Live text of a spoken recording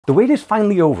The wait is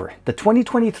finally over. The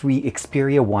 2023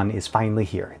 Xperia 1 is finally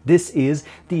here. This is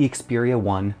the Xperia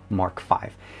 1 Mark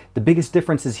V. The biggest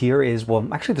differences here is, well,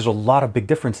 actually there's a lot of big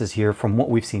differences here from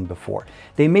what we've seen before.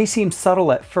 They may seem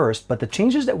subtle at first, but the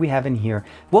changes that we have in here,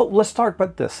 well, let's start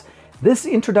with this. This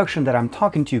introduction that I'm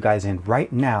talking to you guys in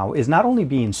right now is not only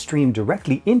being streamed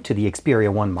directly into the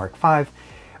Xperia 1 Mark V,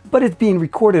 but it's being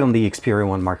recorded on the Xperia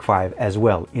 1 Mark V as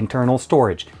well, internal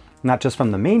storage. Not just from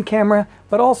the main camera,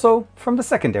 but also from the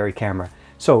secondary camera.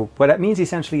 So what that means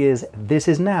essentially is this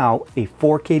is now a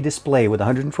 4K display with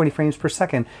 120 frames per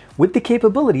second with the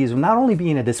capabilities of not only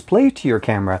being a display to your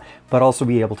camera, but also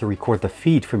be able to record the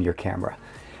feed from your camera.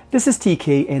 This is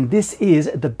TK, and this is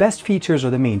the best features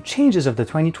or the main changes of the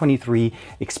 2023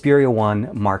 Xperia 1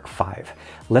 Mark V.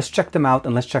 Let's check them out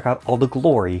and let's check out all the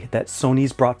glory that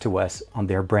Sony's brought to us on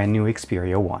their brand new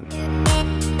Xperia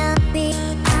 1.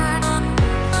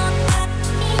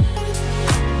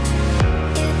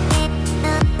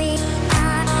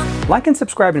 Like and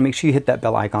subscribe and make sure you hit that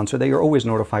bell icon so that you're always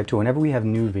notified to whenever we have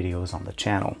new videos on the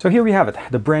channel. So here we have it,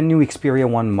 the brand new Xperia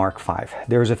 1 Mark V.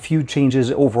 There's a few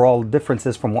changes, overall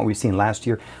differences from what we've seen last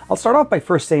year. I'll start off by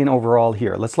first saying overall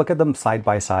here, let's look at them side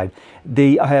by side.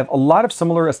 They have a lot of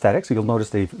similar aesthetics. You'll notice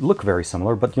they look very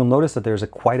similar, but you'll notice that there's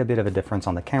quite a bit of a difference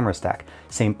on the camera stack.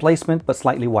 Same placement, but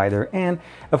slightly wider, and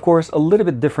of course a little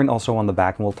bit different also on the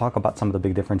back, and we'll talk about some of the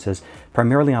big differences,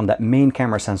 primarily on that main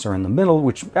camera sensor in the middle,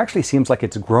 which actually seems like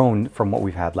it's grown from what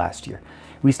we've had last year.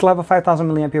 We still have a 5000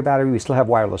 milliampere battery, we still have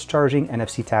wireless charging,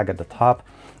 NFC tag at the top.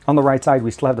 On the right side, we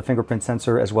still have the fingerprint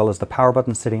sensor as well as the power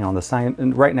button sitting on the side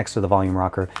and right next to the volume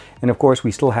rocker. And of course,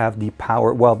 we still have the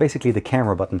power, well, basically the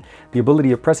camera button, the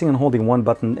ability of pressing and holding one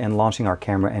button and launching our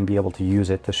camera and be able to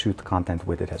use it to shoot the content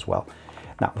with it as well.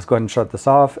 Now, let's go ahead and shut this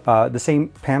off. The same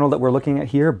panel that we're looking at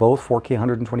here, both 4K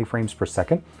 120 frames per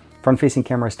second. Front-facing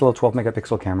camera is still a 12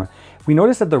 megapixel camera. We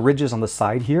notice that the ridges on the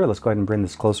side here, let's go ahead and bring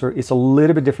this closer, it's a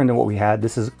little bit different than what we had.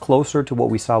 This is closer to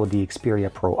what we saw with the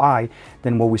Xperia Pro I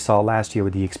than what we saw last year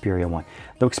with the Xperia 1.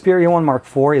 The Xperia 1 Mark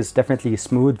IV is definitely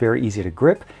smooth, very easy to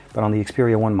grip, but on the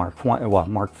Xperia 1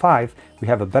 Mark V, we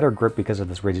have a better grip because of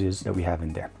these ridges that we have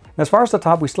in there. As far as the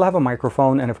top, we still have a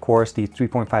microphone and of course the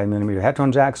 3.5mm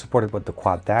headphone jack supported with the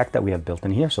quad DAC that we have built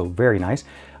in here, so very nice.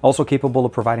 Also capable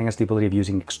of providing us the ability of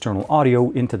using external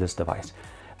audio into this device.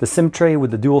 The SIM tray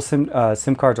with the dual SIM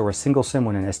cards or a single SIM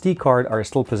with an SD card are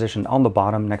still positioned on the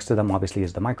bottom. Next to them obviously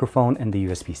is the microphone and the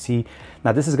USB-C.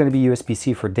 Now this is going to be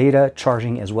USB-C for data,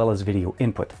 charging, as well as video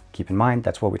input. Keep in mind,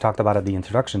 that's what we talked about at the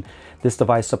introduction. This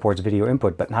device supports video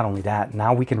input, but not only that,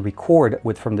 now we can record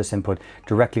from this input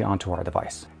directly onto our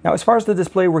device. Now as far as the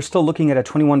display, we're still looking at a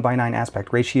 21:9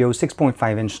 aspect ratio,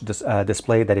 6.5-inch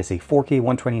display that is a 4K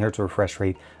 120Hz refresh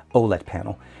rate OLED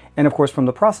panel. And of course, from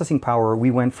the processing power,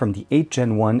 we went from the 8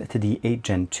 Gen 1 to the 8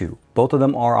 Gen 2. Both of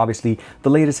them are obviously the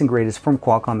latest and greatest from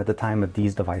Qualcomm at the time of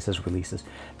these devices releases.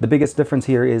 The biggest difference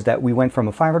here is that we went from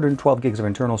a 512 gigs of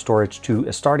internal storage to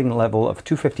a starting level of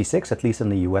 256, at least in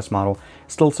the US model,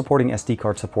 still supporting SD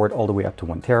card support all the way up to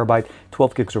 1 terabyte,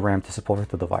 12 gigs of RAM to support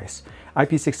the device.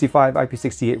 IP65,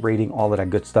 IP68 rating, all of that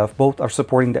good stuff. Both are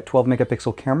supporting that 12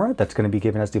 megapixel camera that's going to be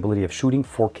giving us the ability of shooting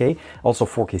 4K, also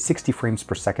 4K 60 frames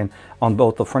per second on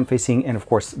both the front facing and of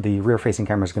course the rear facing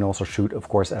camera is going to also shoot of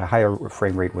course at a higher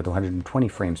frame rate with 120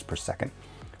 frames per second.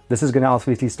 This is going to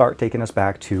obviously start taking us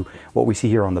back to what we see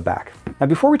here on the back. Now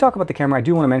before we talk about the camera, I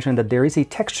do want to mention that there is a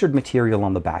textured material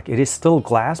on the back. It is still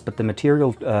glass, but the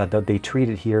material that they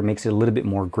treated here makes it a little bit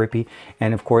more grippy,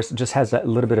 and of course it just has a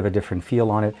little bit of a different feel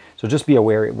on it. So just be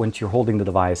aware once you're holding the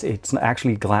device, it's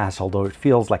actually glass, although it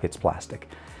feels like it's plastic.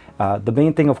 The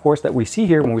main thing of course that we see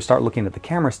here when we start looking at the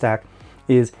camera stack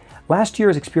is last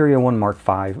year's Xperia 1 Mark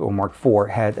V or Mark IV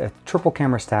had a triple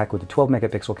camera stack with the 12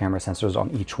 megapixel camera sensors on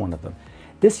each one of them.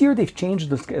 This year they've changed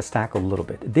the stack a little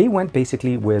bit. They went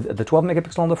basically with the 12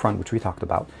 megapixel on the front, which we talked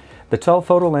about. The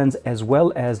telephoto lens as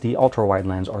well as the ultrawide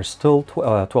lens are still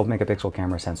 12 megapixel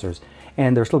camera sensors,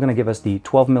 and they're still going to give us the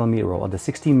 12mm or the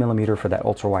 16mm for that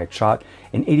ultrawide shot,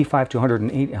 and 85 to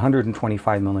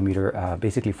 125 millimeter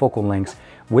basically focal lengths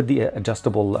with the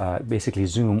adjustable basically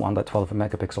zoom on that 12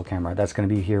 megapixel camera. That's going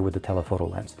to be here with the telephoto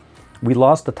lens. We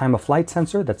lost the time of flight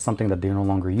sensor. That's something that they're no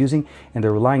longer using, and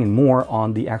they're relying more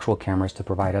on the actual cameras to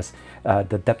provide us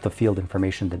the depth of field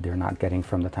information that they're not getting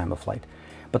from the time of flight.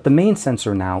 But the main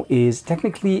sensor now is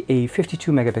technically a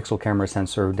 52 megapixel camera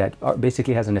sensor that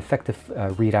basically has an effective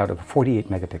readout of 48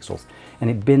 megapixels, and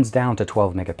it bends down to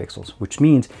 12 megapixels, which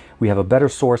means we have a better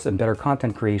source and better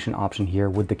content creation option here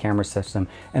with the camera system,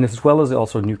 and as well as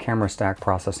also new camera stack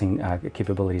processing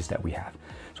capabilities that we have.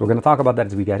 So we're going to talk about that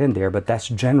as we get in there, but that's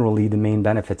generally the main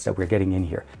benefits that we're getting in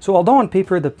here. So although on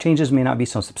paper the changes may not be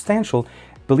so substantial,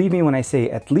 Believe me when I say,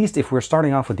 at least if we're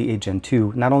starting off with the 8 Gen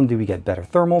 2, not only do we get better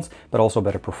thermals, but also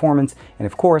better performance, and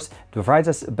of course, it provides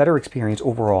us a better experience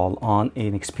overall on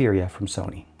an Xperia from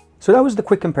Sony. So that was the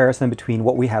quick comparison between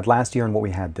what we had last year and what we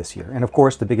had this year. And of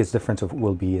course, the biggest difference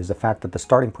will be is the fact that the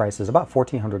starting price is about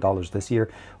 $1,400 this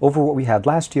year over what we had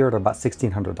last year at about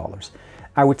 $1,600.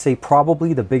 I would say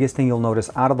probably the biggest thing you'll notice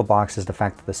out of the box is the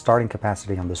fact that the starting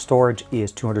capacity on the storage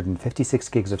is 256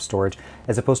 gigs of storage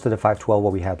as opposed to the 512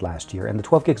 what we had last year. And the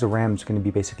 12 gigs of RAM is going to be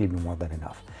basically more than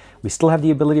enough. We still have the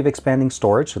ability of expanding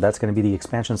storage, so that's going to be the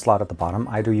expansion slot at the bottom.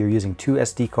 Either you're using two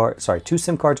SIM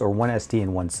cards or one SD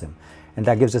and one SIM. And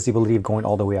that gives us the ability of going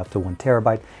all the way up to 1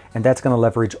 terabyte, and that's going to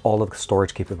leverage all of the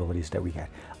storage capabilities that we get.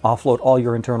 Offload all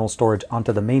your internal storage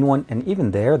onto the main one, and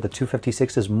even there, the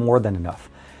 256 is more than enough.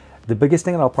 The biggest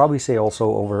thing that I'll probably say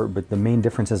also but the main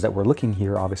differences that we're looking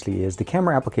here obviously is the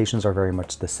camera applications are very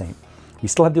much the same. We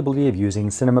still have the ability of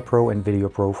using Cinema Pro and Video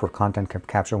Pro for content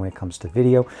capture when it comes to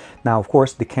video. Now, of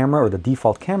course, the camera or the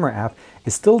default camera app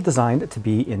is still designed to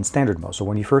be in standard mode. So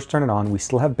when you first turn it on, we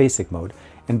still have basic mode.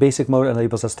 And basic mode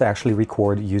enables us to actually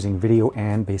record using video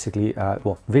and basically,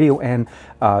 video and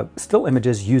still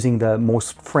images using the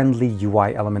most friendly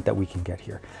UI element that we can get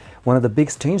here. One of the big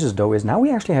changes though is now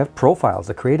we actually have profiles,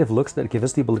 the creative looks that give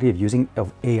us the ability of using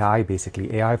AI,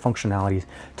 basically AI functionalities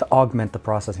to augment the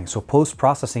processing. So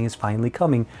post-processing is finally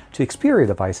coming to Xperia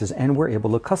devices, and we're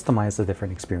able to customize the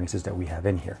different experiences that we have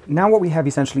in here. Now what we have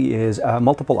essentially is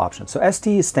multiple options. So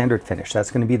ST is standard finish.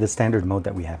 That's going to be the standard mode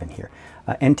that we have in here.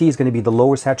 NT is going to be the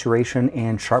lower saturation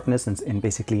and sharpness and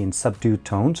basically in subdued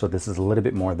tone. So this is a little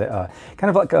bit more kind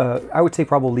of like I would say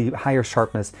probably higher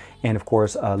sharpness and of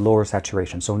course lower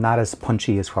saturation. So not as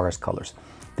punchy as far as colors.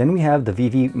 Then we have the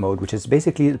VV mode, which is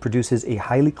basically it produces a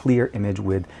highly clear image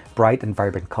with bright and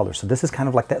vibrant colors. So this is kind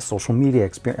of like that social media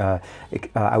experience,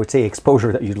 I would say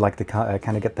exposure that you'd like to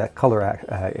kind of get that color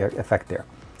effect there.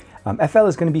 FL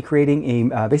is going to be creating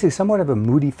a basically somewhat of a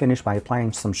moody finish by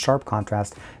applying some sharp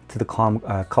contrast to the calm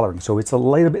coloring. So it's a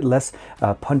little bit less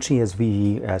punchy as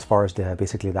VE as far as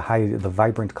basically the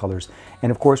vibrant colors.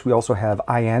 And of course we also have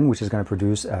IN, which is going to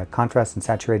produce contrast and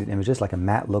saturated images like a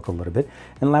matte look a little bit.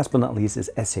 And last but not least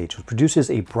is SH, which produces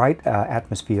a bright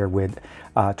atmosphere with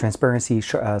transparency,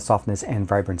 softness, and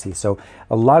vibrancy. So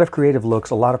a lot of creative looks,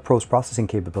 a lot of post-processing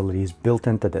capabilities built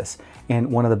into this.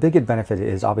 And one of the big benefits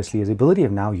is obviously the ability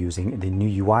of now using the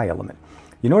new UI element.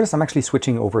 You notice I'm actually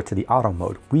switching over to the auto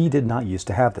mode. We did not used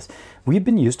to have this. We've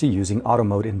been used to using auto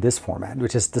mode in this format,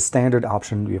 which is the standard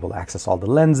option to be able to access all the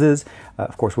lenses.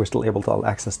 Of course, we're still able to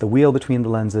access the wheel between the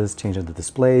lenses, changing the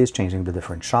displays, changing the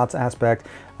different shots aspect,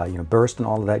 burst and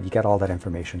all of that. You get all that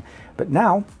information. But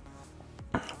now,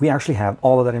 we actually have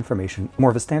all of that information,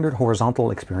 more of a standard horizontal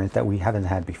experience that we haven't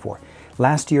had before.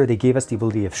 Last year, they gave us the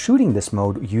ability of shooting this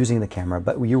mode using the camera,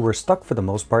 but you were stuck for the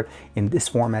most part in this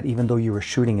format, even though you were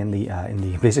shooting in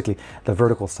the basically the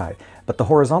vertical side. But the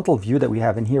horizontal view that we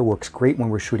have in here works great when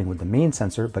we're shooting with the main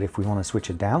sensor. But if we want to switch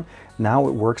it down, now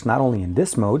it works not only in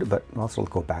this mode, but also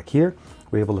go back here.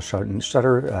 We're able to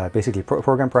shutter, basically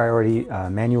program priority,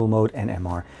 manual mode, and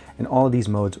MR. And all of these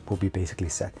modes will be basically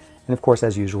set. And of course,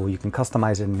 as usual, you can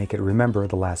customize it and make it remember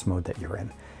the last mode that you're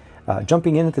in.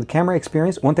 Jumping into the camera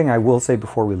experience, one thing I will say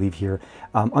before we leave here,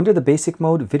 under the basic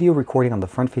mode, video recording on the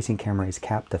front-facing camera is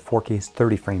capped at 4K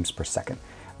 30 frames per second.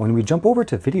 When we jump over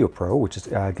to Video Pro, which is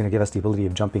going to give us the ability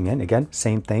of jumping in, again,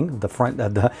 same thing,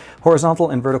 the horizontal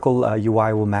and vertical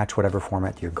UI will match whatever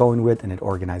format you're going with, and it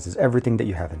organizes everything that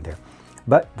you have in there.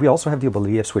 But we also have the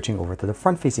ability of switching over to the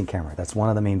front-facing camera. That's one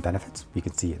of the main benefits. You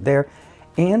can see it there.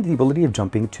 And the ability of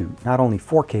jumping to not only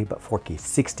 4K, but 4K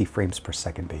 60 frames per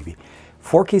second, baby.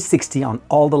 4K 60 on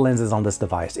all the lenses on this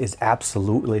device is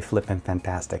absolutely flippin'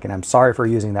 fantastic. And I'm sorry for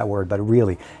using that word, but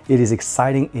really, it is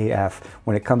exciting AF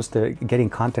when it comes to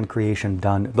getting content creation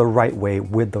done the right way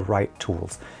with the right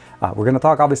tools. We're going to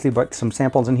talk obviously about some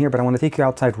samples in here, but I want to take you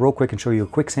outside real quick and show you a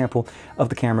quick sample of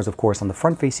the cameras, of course, on the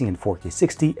front facing in 4K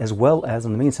 60, as well as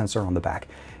on the main sensor on the back.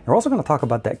 And we're also going to talk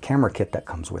about that camera kit that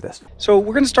comes with this. So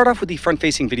we're going to start off with the front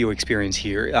facing video experience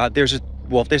here.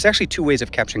 There's actually two ways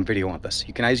of capturing video on this.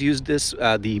 You can either use this,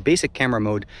 the basic camera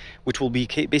mode, which will be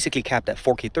basically capped at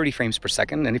 4K 30 frames per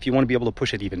second. And if you want to be able to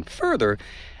push it even further,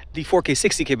 the 4K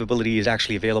 60 capability is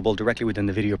actually available directly within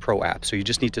the Video Pro app. So you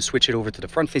just need to switch it over to the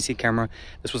front-facing camera.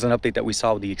 This was an update that we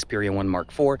saw with the Xperia 1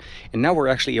 Mark IV. And now we're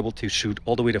actually able to shoot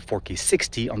all the way to 4K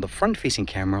 60 on the front-facing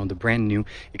camera on the brand new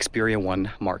Xperia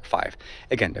 1 Mark V.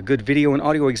 Again, a good video and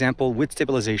audio example with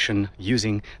stabilization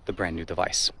using the brand new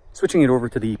device. Switching it over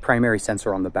to the primary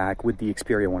sensor on the back with the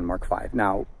Xperia 1 Mark V.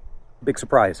 Now, Big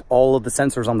surprise, all of the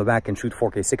sensors on the back can shoot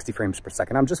 4K 60 frames per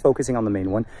second. I'm just focusing on the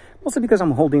main one, mostly because I'm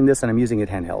holding this and I'm using it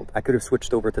handheld. I could have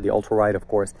switched over to the ultra-wide, of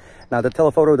course. Now, the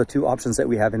telephoto, the two options that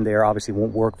we have in there obviously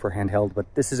won't work for handheld,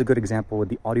 but this is a good example with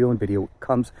the audio and video. It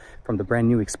comes from the brand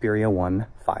new Xperia 1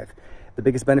 5. The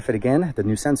biggest benefit, again, the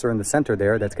new sensor in the center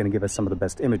there, that's going to give us some of the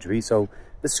best imagery. So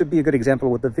this should be a good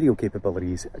example with the video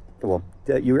capabilities, well,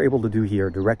 that you're able to do here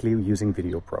directly using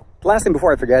Video Pro. The last thing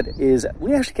before I forget is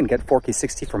we actually can get 4K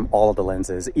 60 from all of the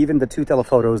lenses, even the two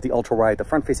telephotos, the ultra-wide, the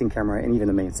front-facing camera, and even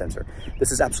the main sensor.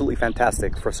 This is absolutely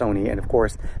fantastic for Sony, and of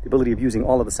course, the ability of using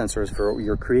all of the sensors for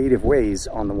your creative ways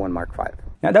on the 1 Mark V.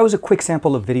 Now, that was a quick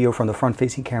sample of video from the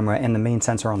front-facing camera and the main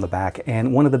sensor on the back.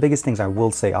 And one of the biggest things I will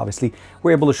say, obviously,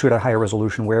 we're able to shoot at higher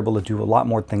resolution. We're able to do a lot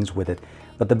more things with it.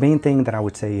 But the main thing that I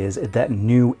would say is that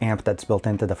new amp that's built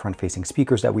into the front-facing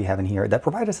speakers that we have in here that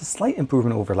provide us a slight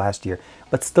improvement over last year,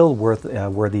 but still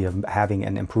worthy of having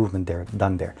an improvement there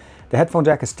done there. The headphone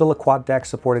jack is still a quad DAC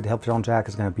supported headphone jack.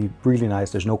 Is going to be really nice.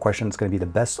 There's no question it's going to be the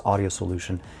best audio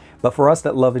solution. But for us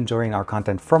that love enjoying our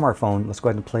content from our phone, let's go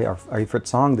ahead and play our favorite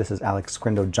song. This is Alex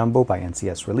Crindo Jumbo by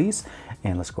NCS Release,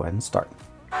 and let's go ahead and start.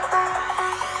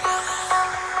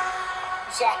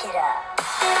 Jack it up.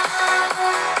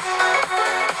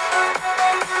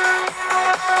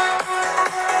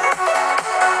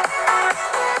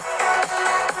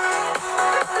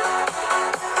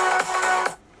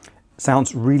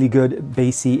 Sounds really good,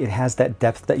 bassy. It has that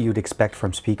depth that you'd expect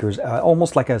from speakers,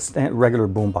 almost like a regular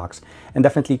boombox, and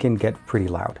definitely can get pretty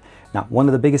loud. Now, one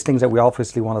of the biggest things that we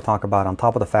obviously want to talk about, on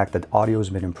top of the fact that audio has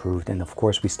been improved, and of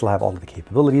course we still have all of the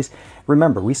capabilities,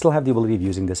 remember, we still have the ability of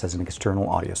using this as an external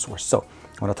audio source. So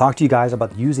I want to talk to you guys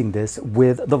about using this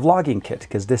with the vlogging kit,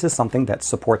 because this is something that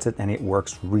supports it and it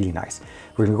works really nice.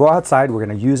 We're going to go outside, we're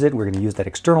going to use it, we're going to use that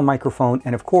external microphone,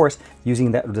 and of course,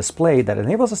 using that display that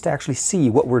enables us to actually see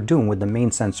what we're doing with the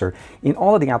main sensor in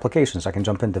all of the applications. I can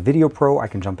jump into Video Pro, I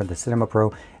can jump into Cinema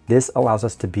Pro. This allows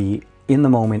us to be in the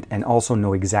moment and also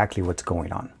know exactly what's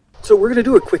going on. So we're going to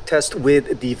do a quick test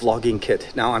with the vlogging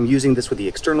kit. Now I'm using this with the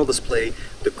external display,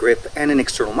 the grip, and an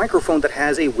external microphone that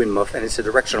has a wind muff, and it's a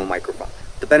directional microphone.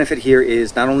 The benefit here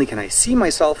is not only can I see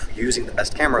myself using the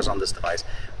best cameras on this device,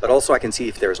 but also I can see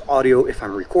if there's audio, if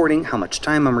I'm recording, how much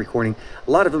time I'm recording,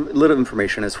 a little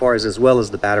information as well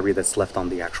as the battery that's left on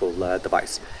the actual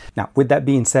device. Now, with that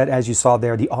being said, as you saw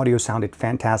there, the audio sounded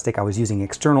fantastic. I was using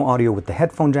external audio with the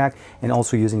headphone jack and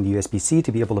also using the USB-C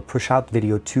to be able to push out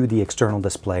video to the external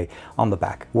display on the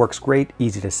back. Works great,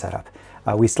 easy to set up.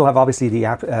 We still have obviously the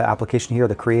application here,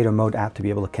 the creator mode app, to be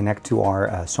able to connect to our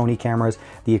Sony cameras.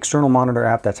 The external monitor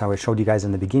app, that's how I showed you guys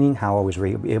in the beginning, how I was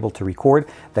able to record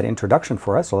that introduction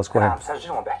for us. So let's go ahead.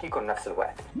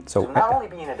 So not only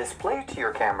being a display to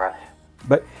your camera,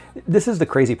 but this is the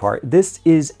crazy part. This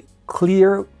is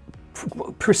clear,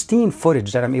 pristine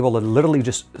footage that I'm able to literally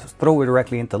just throw it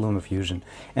directly into LumaFusion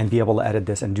and be able to edit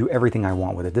this and do everything I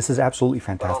want with it. This is absolutely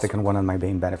fantastic and one of my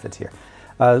main benefits here.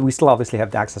 We still obviously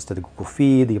have access to the Google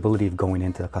feed, the ability of going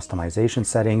into the customization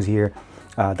settings here.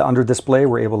 The under display,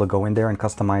 we're able to go in there and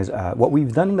customize what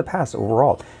we've done in the past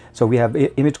overall. So we have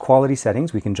image quality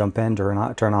settings. We can jump in,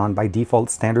 turn on. By default,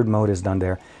 standard mode is done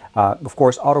there. Of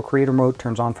course, auto creator mode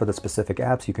turns on for the specific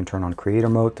apps. You can turn on creator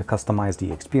mode to customize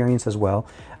the experience as well.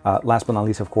 Last but not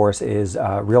least, of course, is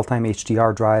real-time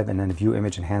HDR drive and then view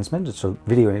image enhancement. So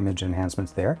video image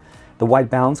enhancements there. The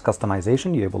white balance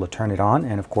customization, you're able to turn it on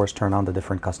and of course turn on the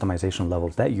different customization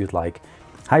levels that you'd like.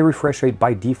 High refresh rate,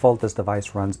 by default, this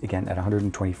device runs again at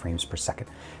 120 frames per second.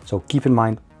 So keep in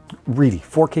mind, really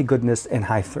 4K goodness and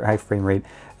high frame rate,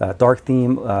 dark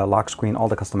theme, lock screen, all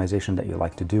the customization that you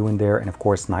like to do in there, and of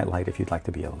course nightlight if you'd like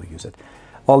to be able to use it.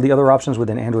 All the other options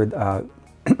within Android,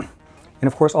 and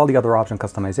of course all the other option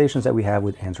customizations that we have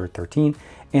with Android 13.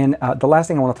 And the last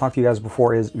thing I want to talk to you guys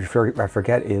before I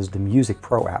forget is the Music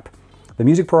Pro app. The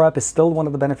Music Pro app is still one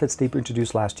of the benefits they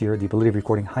introduced last year, the ability of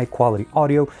recording high quality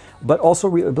audio, but also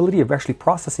the ability of actually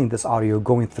processing this audio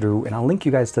going through, and I'll link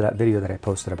you guys to that video that I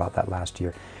posted about that last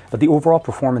year. But the overall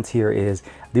performance here is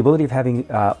the ability of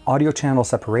having audio channel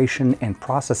separation and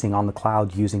processing on the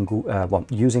cloud using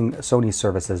using Sony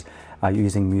services,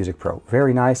 using Music Pro.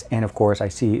 Very nice, and of course I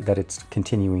see that it's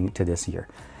continuing to this year.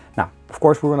 Now, of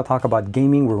course, we're going to talk about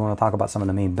gaming. We're going to talk about some of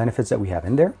the main benefits that we have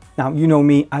in there. Now, you know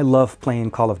me, I love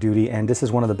playing Call of Duty, and this is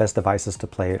one of the best devices to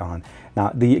play it on.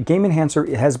 Now, the game enhancer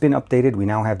has been updated. We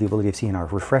now have the ability of seeing our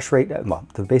refresh rate,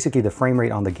 basically the frame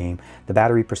rate on the game, the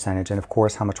battery percentage, and of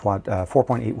course, how much watt,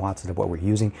 4.8 watts is what we're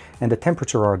using, and the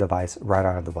temperature of our device right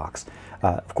out of the box.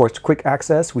 Of course, quick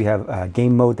access, we have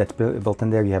game mode that's built in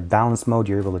there. You have balance mode,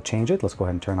 you're able to change it. Let's go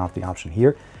ahead and turn off the option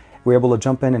here. we're able to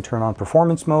jump in and turn on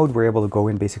performance mode. We're able to go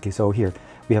in basically, so here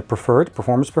we have preferred,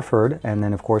 performance preferred, and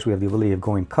then of course we have the ability of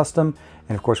going custom,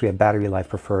 and of course we have battery life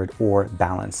preferred or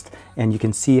balanced. And you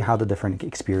can see how the different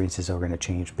experiences are going to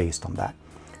change based on that.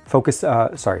 Focus,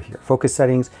 focus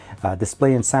settings,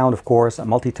 display and sound, of course,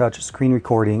 multi-touch, screen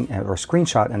recording or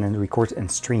screenshot, and then record and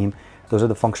stream. Those are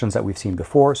the functions that we've seen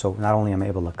before. So not only am I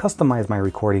able to customize my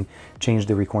recording, change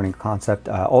the recording concept,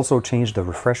 also change the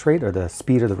refresh rate or the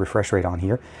speed of the refresh rate on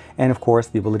here. And of course,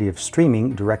 the ability of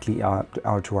streaming directly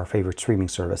out to our favorite streaming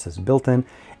services built in.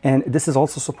 And this is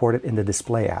also supported in the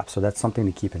display app. So that's something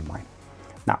to keep in mind.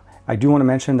 Now, I do want to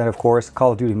mention that, of course,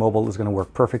 Call of Duty Mobile is going to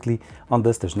work perfectly on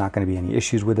this. There's not going to be any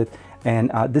issues with it.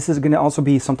 And this is going to also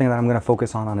be something that I'm going to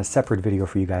focus on a separate video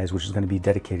for you guys, which is going to be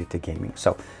dedicated to gaming.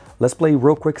 So let's play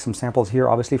real quick some samples here,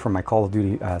 obviously from my Call of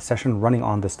Duty session running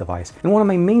on this device. And one of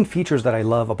my main features that I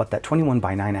love about that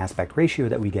 21:9 aspect ratio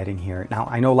that we get in here. Now,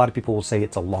 I know a lot of people will say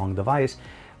it's a long device,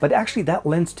 but actually that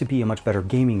lends to be a much better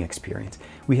gaming experience.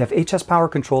 We have HS power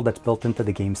control that's built into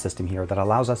the game system here that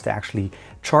allows us to actually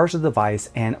charge the device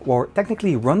or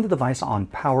technically run the device on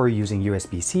power using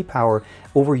USB-C power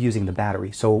over using the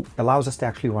battery. So it allows us to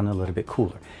actually run a little bit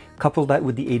cooler. Couple that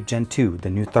with the 8 Gen 2,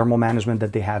 the new thermal management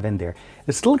that they have in there,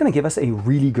 it's still going to give us a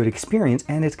really good experience,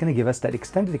 and it's going to give us that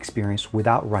extended experience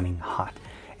without running hot.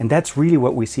 And that's really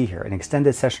what we see here. An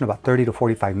extended session about 30 to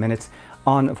 45 minutes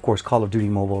on, of course, Call of Duty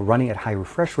Mobile running at high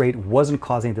refresh rate wasn't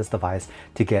causing this device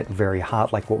to get very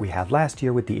hot like what we had last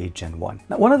year with the 8 Gen 1.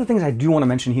 Now, one of the things I do want to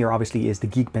mention here, obviously, is the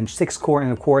Geekbench 6 core,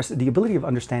 and of course, the ability of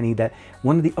understanding that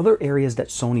one of the other areas that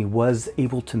Sony was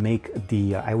able to make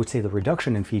the, I would say, the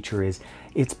reduction in feature is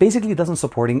it's basically doesn't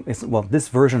supporting, well, this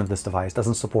version of this device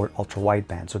doesn't support ultra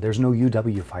wideband, so there's no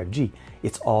UW 5G.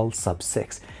 It's all sub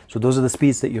 6. So those are the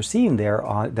speeds that you're seeing there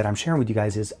that I'm sharing with you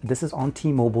guys. This is on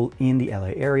T-Mobile in the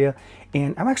LA area,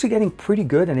 and I'm actually getting pretty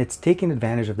good, and it's taking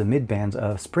advantage of the mid bands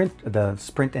of the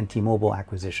Sprint and T-Mobile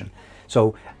acquisition.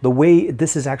 So the way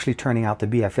this is actually turning out to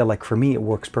be, I feel like for me, it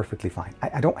works perfectly fine.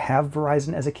 I don't have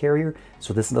Verizon as a carrier,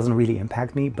 so this doesn't really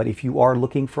impact me, but if you are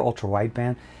looking for ultra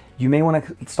wideband, you may want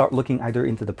to start looking either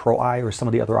into the Pro Eye or some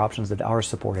of the other options that are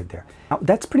supported there. Now,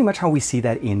 that's pretty much how we see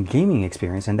that in gaming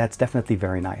experience, and that's definitely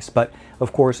very nice. But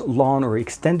of course, long or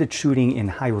extended shooting in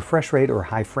high refresh rate or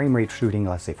high frame rate shooting,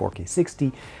 let's say 4K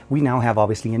 60, we now have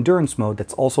obviously endurance mode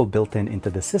that's also built into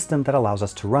the system that allows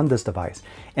us to run this device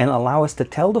and allow us to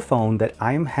tell the phone that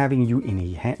I'm having you in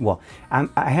a hand, well,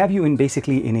 I have you in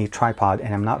basically in a tripod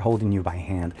and I'm not holding you by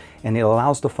hand. And it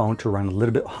allows the phone to run a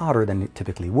little bit hotter than it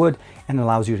typically would, and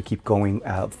allows you to keep going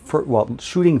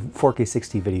shooting 4K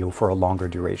 60 video for a longer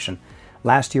duration.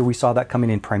 Last year we saw that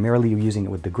coming in primarily using it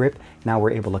with the grip. Now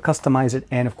we're able to customize it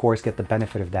and of course get the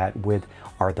benefit of that with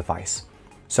our device.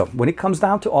 So when it comes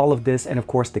down to all of this, and of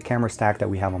course the camera stack that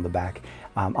we have on the back,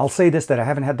 I'll say this, that I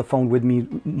haven't had the phone with me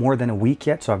more than a week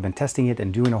yet, so I've been testing it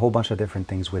and doing a whole bunch of different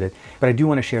things with it, but I do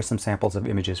want to share some samples of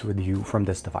images with you from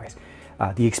this device.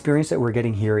 The experience that we're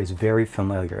getting here is very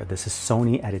familiar. This is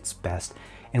Sony at its best.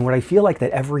 And what I feel like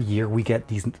that every year we get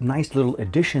these nice little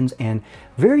additions, and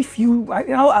very few,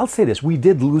 I'll say this, we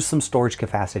did lose some storage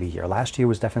capacity here. Last year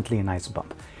was definitely a nice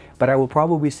bump. But I will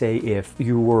probably say if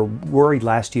you were worried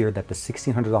last year that the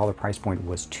 $1,600 price point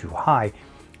was too high,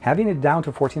 having it down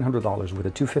to $1,400 with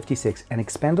a 256 and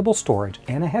expandable storage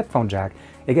and a headphone jack,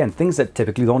 again, things that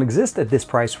typically don't exist at this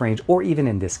price range or even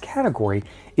in this category,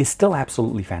 is still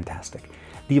absolutely fantastic.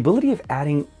 The ability of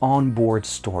adding onboard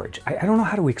storage. I don't know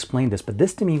how to explain this, but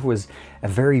this to me was a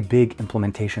very big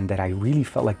implementation that I really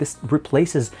felt like this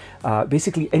replaces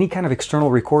basically any kind of external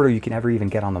recorder you can ever even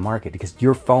get on the market, because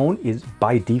your phone is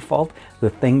by default the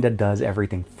thing that does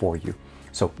everything for you.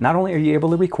 So not only are you able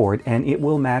to record, and it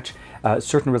will match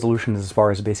certain resolutions as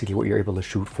far as basically what you're able to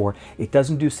shoot for. It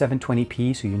doesn't do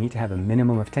 720p, so you need to have a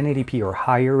minimum of 1080p or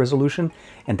higher resolution,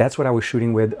 and that's what I was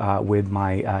shooting with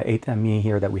my 8mm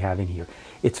here that we have in here.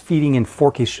 It's feeding in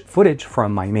 4K footage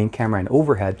from my main camera and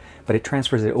overhead, but it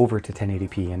transfers it over to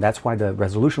 1080p, and that's why the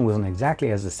resolution wasn't exactly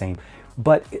as the same.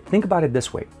 But think about it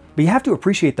this way. But you have to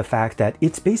appreciate the fact that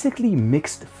it's basically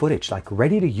mixed footage, like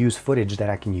ready to use footage that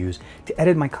I can use to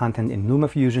edit my content in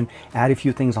LumaFusion, add a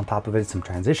few things on top of it, some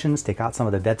transitions, take out some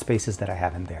of the dead spaces that I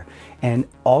have in there. And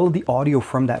all of the audio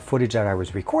from that footage that I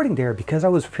was recording there, because I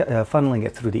was funneling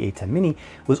it through the A10 Mini,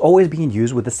 was always being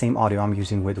used with the same audio I'm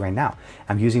using with right now.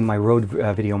 I'm using my Rode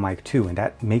Video Mic 2, and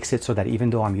that makes it so that even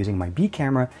though I'm using my B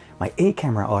camera, my A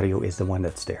camera audio is the one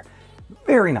that's there.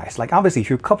 Very nice. Like obviously if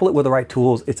you couple it with the right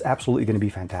tools, it's absolutely going to be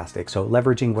fantastic. So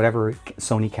leveraging whatever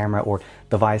Sony camera or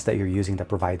device that you're using that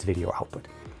provides video output.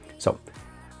 So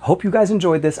Hope you guys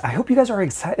enjoyed this. I hope you guys are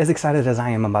as excited as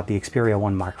I am about the Xperia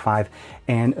 1 Mark V.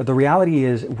 And the reality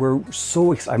is we're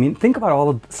so excited. I mean, think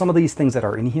about some of these things that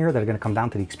are in here that are going to come down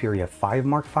to the Xperia 5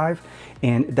 Mark V.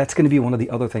 And that's going to be one of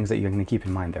the other things that you're going to keep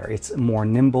in mind there. It's more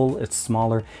nimble, it's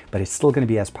smaller, but it's still going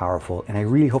to be as powerful. And I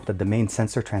really hope that the main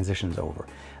sensor transitions over.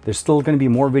 There's still going to be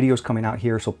more videos coming out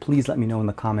here, so please let me know in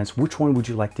the comments which one would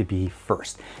you like to be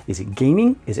first. Is it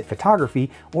gaming, is it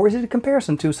photography, or is it a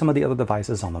comparison to some of the other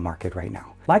devices on the market right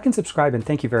now? Like and subscribe, and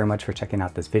thank you very much for checking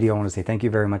out this video. I want to say thank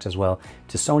you very much as well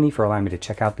to Sony for allowing me to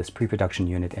check out this pre-production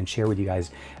unit and share with you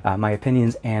guys my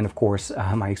opinions and of course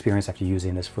my experience after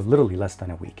using this for literally less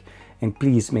than a week. And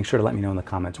please make sure to let me know in the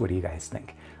comments what do you guys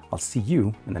think. I'll see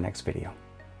you in the next video.